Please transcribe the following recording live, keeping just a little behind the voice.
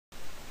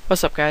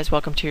What's up guys,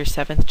 welcome to your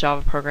 7th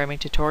Java programming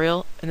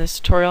tutorial. In this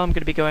tutorial I'm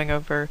going to be going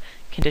over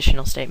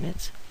conditional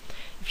statements.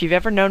 If you've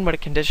ever known what a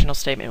conditional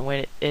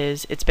statement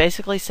is, it's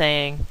basically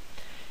saying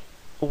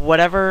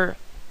whatever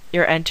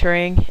you're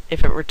entering,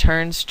 if it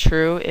returns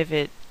true, if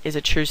it is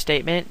a true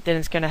statement, then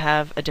it's going to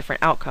have a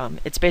different outcome.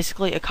 It's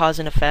basically a cause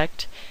and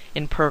effect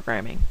in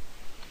programming.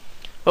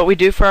 What we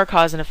do for our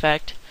cause and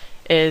effect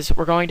is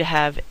we're going to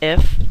have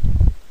if.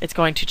 It's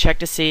going to check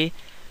to see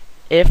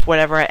if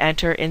whatever I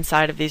enter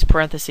inside of these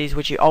parentheses,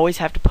 which you always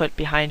have to put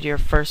behind the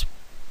first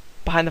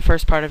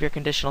part of your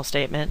conditional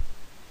statement,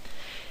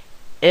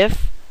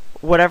 if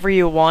whatever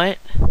you want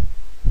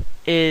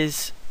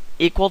is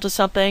equal to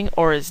something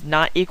or is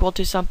not equal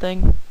to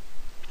something,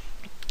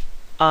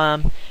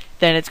 then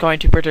it's going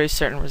to produce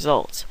certain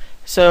results.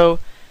 So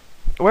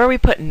where we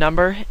put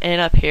number in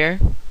up here,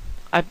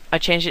 I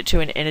changed it to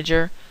an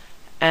integer,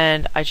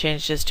 and I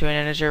changed this to an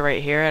integer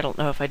right here. I don't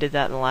know if I did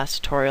that in the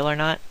last tutorial or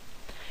not.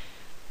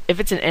 If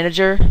it's an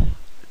integer,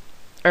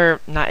 or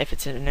not if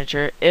it's an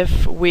integer,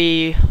 if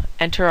we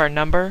enter our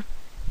number,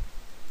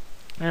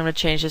 and I'm going to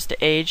change this to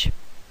age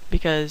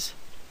because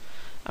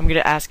I'm going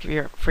to ask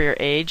for your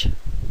age.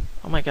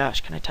 Oh my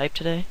gosh, can I type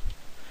today?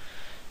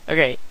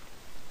 Okay,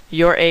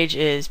 your age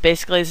is,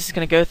 basically this is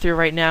going to go through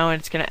right now and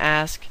it's going to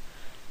ask,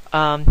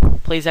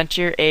 please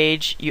enter your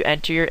age, you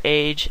enter your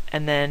age,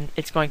 and then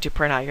it's going to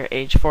print out your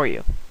age for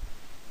you.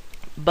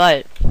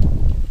 But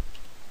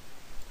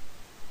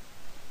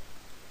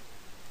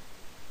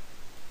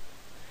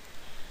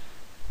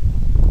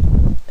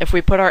if we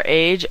put our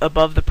age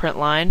above the print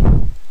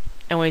line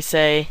and we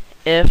say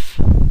if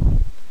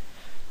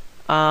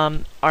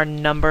our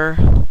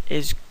number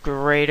is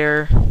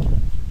greater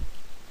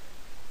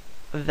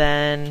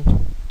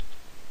than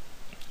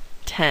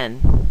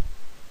 10,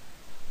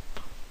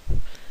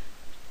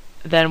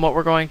 then what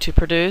we're going to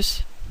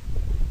produce,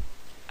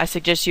 I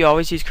suggest you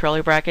always use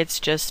curly brackets.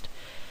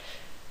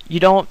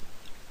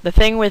 The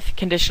thing with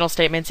conditional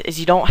statements is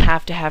you don't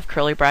have to have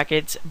curly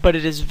brackets, but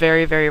it is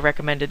very, very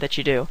recommended that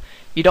you do.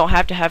 You don't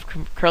have to have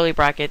curly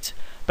brackets,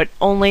 but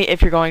only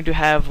if you're going to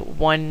have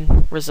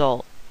one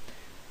result.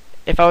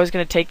 If I was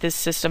going to take this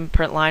system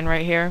print line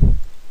right here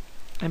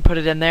and put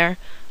it in there,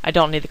 I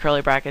don't need the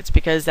curly brackets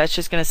because that's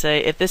just going to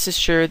say if this is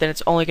true, then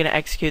it's only going to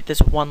execute this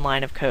one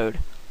line of code.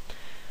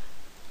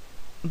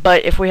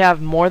 But if we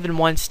have more than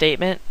one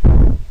statement,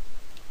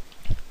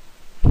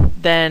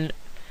 then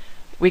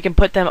we can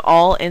put them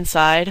all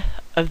inside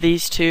of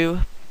these two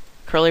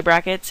curly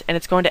brackets and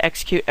it's going to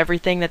execute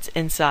everything that's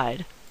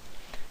inside.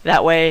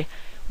 That way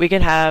we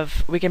can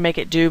make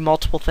it do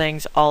multiple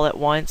things all at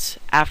once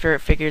after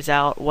it figures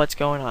out what's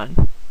going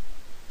on.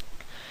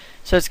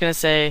 So it's going to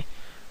say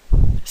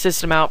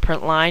system out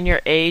print line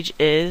your age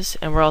is,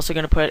 and we're also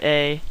going to put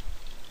a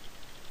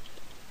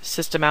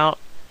system out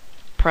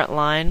print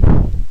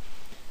line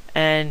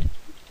and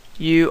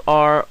you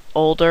are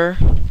older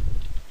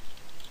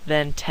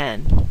than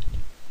 10.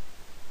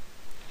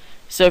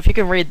 So if you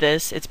can read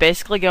this, it's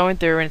basically going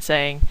through and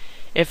saying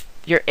if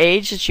your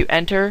age that you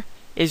enter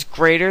is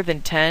greater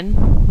than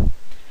 10,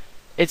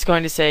 it's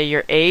going to say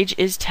your age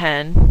is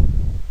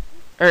 10,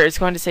 or it's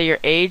going to say your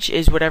age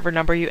is whatever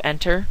number you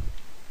enter,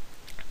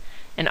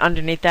 and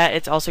underneath that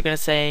it's also going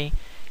to say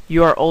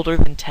you are older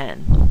than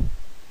 10.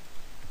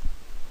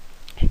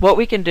 What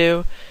we can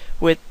do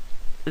with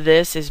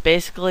this is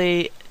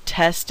basically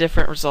test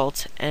different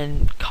results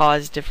and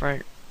cause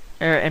different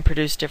and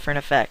produce different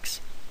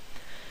effects.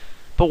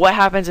 But what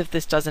happens if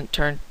this doesn't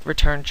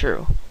return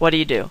true? What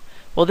do?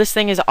 Well, this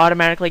thing is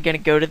automatically going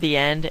to go to the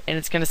end and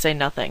it's going to say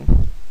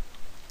nothing.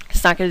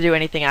 It's not going to do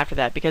anything after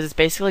that because it's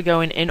basically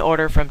going in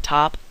order from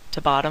top to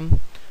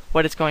bottom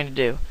what it's going to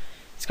do.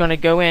 It's going to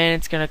go in,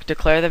 it's going to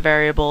declare the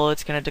variable,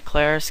 it's going to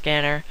declare a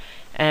scanner,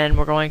 and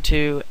we're going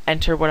to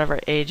enter whatever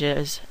age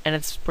is,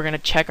 and we're going to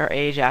check our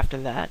age after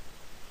that.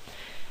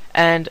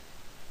 And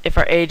if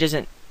our age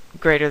isn't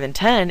greater than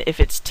 10,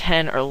 if it's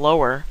 10 or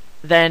lower,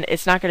 then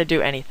it's not going to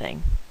do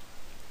anything.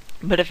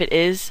 But if it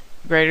is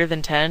greater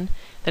than 10,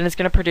 then it's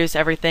going to produce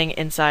everything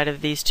inside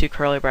of these two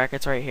curly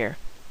brackets right here.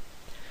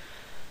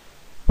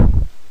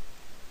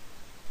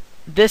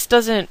 This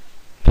doesn't,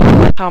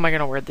 how am I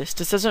going to word this?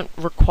 This doesn't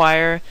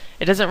require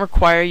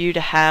you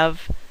to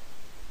have,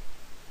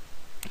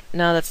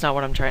 no, that's not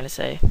what I'm trying to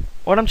say.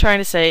 What I'm trying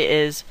to say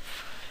is,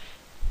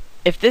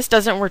 if this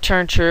doesn't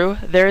return true,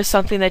 there is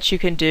something that you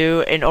can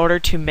do in order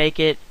to make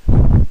it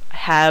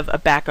have a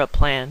backup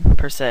plan,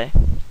 per se.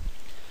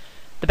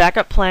 The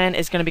backup plan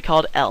is going to be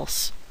called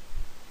else.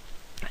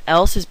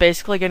 Else is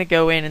basically going to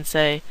go in and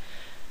say,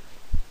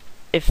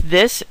 if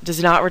this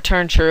does not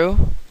return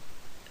true,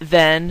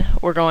 then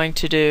we're going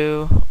to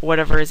do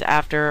whatever is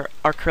after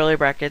our curly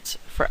brackets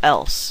for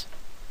else.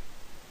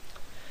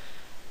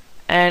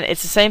 And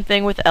it's the same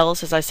thing with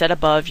else. As I said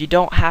above, you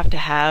don't have to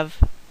have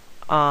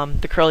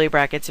the curly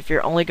brackets if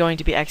you're only going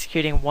to be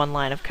executing one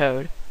line of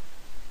code.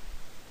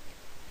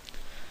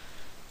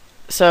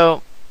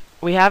 So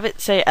we have it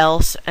say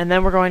else, and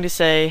then we're going to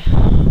say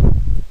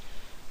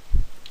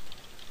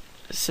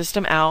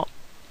system out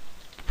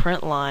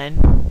print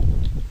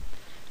line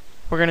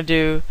we're going to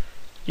do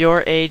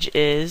your age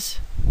is,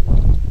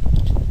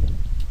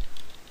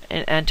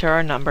 and enter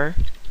our number.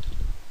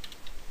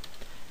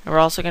 And we're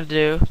also going to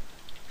do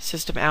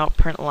system out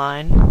print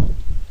line.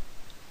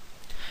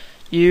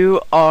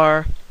 You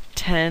are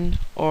 10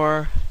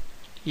 or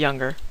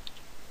younger.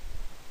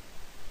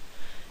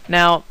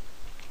 Now,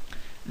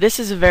 this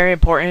is very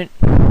important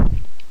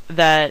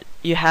that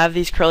you have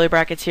these curly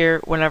brackets here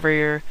whenever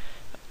you're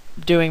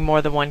doing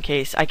more than one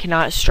case. I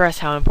cannot stress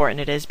how important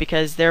it is,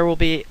 because there will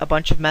be a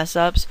bunch of mess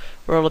ups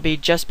where it'll be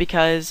just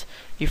because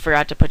you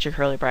forgot to put your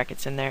curly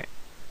brackets in there.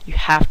 You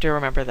have to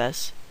remember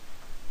this.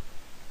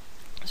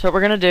 So what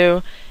we're going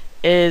to do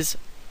is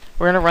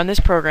we're going to run this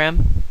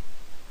program,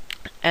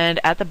 and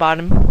at the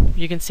bottom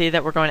you can see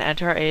that we're going to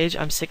enter our age.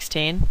 I'm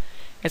 16.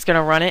 It's going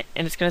to run it,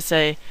 and it's going to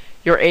say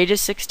your age is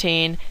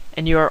 16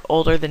 and you are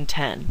older than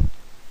 10.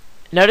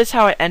 Notice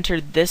how I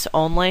entered this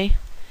only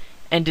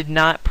and did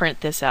not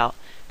print this out.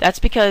 That's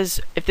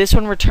because if this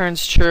one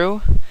returns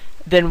true,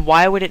 then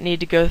why would it need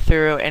to go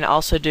through and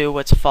also do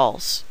what's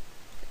false?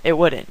 It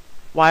wouldn't.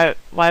 Why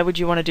would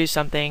you want to do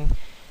something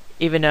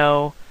even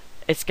though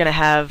it's going to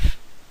have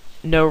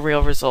no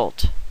real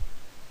result?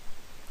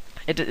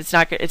 It's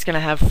going to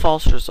have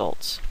false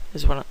results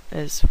is what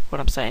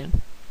I'm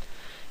saying.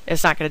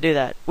 It's not going to do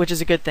that, which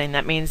is a good thing.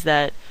 That means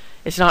that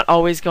it's not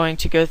always going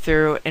to go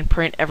through and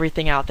print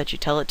everything out that you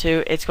tell it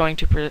to. It's going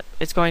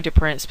to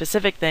print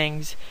specific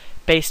things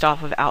based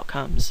off of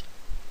outcomes.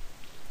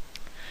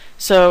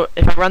 So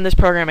if I run this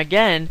program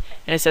again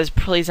and it says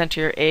please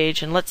enter your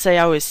age, and let's say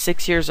I was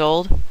 6 years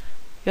old.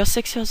 You're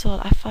 6 years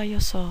old. I 5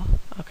 years old.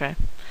 Okay.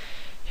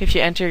 If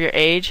you enter your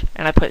age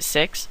and I put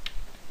 6,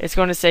 it's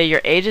going to say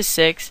your age is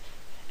 6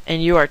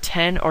 and you are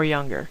 10 or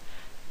younger.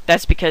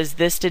 That's because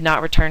this did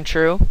not return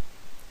true,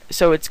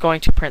 so it's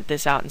going to print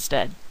this out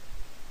instead.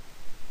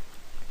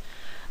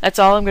 That's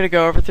all I'm going to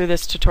go over through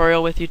this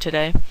tutorial with you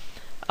today.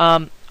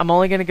 I'm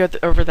only going to go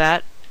over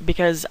that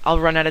because I'll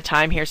run out of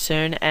time here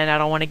soon, and I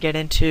don't want to get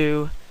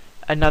into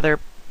another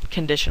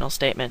conditional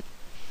statement.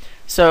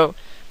 So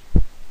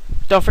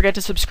don't forget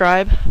to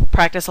subscribe,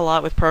 practice a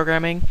lot with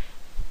programming,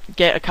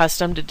 get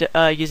accustomed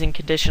to using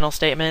conditional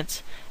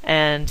statements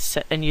and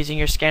using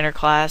your scanner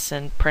class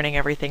and printing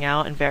everything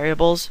out in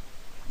variables.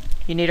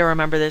 You need to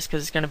remember this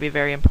because it's going to be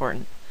very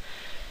important.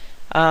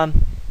 I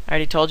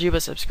already told you,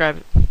 but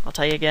subscribe. I'll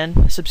tell you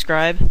again.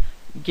 Subscribe.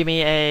 Give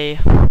me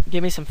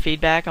some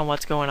feedback on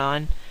what's going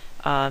on.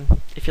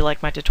 If you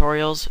like my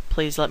tutorials,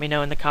 please let me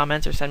know in the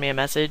comments or send me a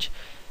message.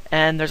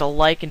 And there's a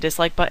like and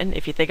dislike button.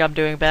 If you think I'm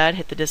doing bad,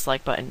 hit the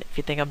dislike button. If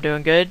you think I'm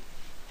doing good,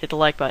 hit the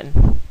like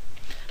button.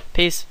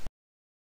 Peace.